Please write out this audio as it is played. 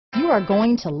are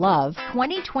going to love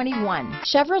 2021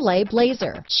 Chevrolet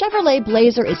Blazer. Chevrolet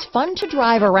Blazer is fun to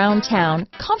drive around town,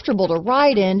 comfortable to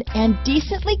ride in, and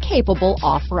decently capable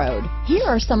off-road. Here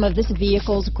are some of this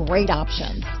vehicle's great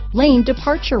options: lane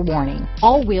departure warning,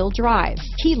 all-wheel drive,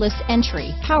 keyless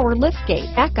entry, power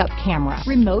liftgate, backup camera,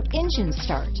 remote engine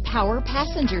start, power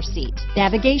passenger seat,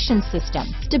 navigation system,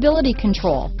 stability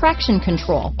control, traction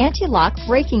control, anti-lock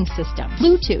braking system,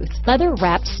 Bluetooth,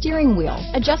 leather-wrapped steering wheel,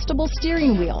 adjustable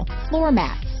steering wheel, floor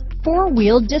mats,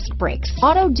 four-wheel disc brakes,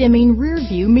 auto-dimming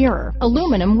rear-view mirror,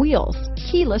 aluminum wheels,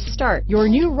 keyless start. Your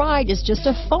new ride is just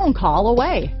a phone call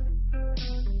away.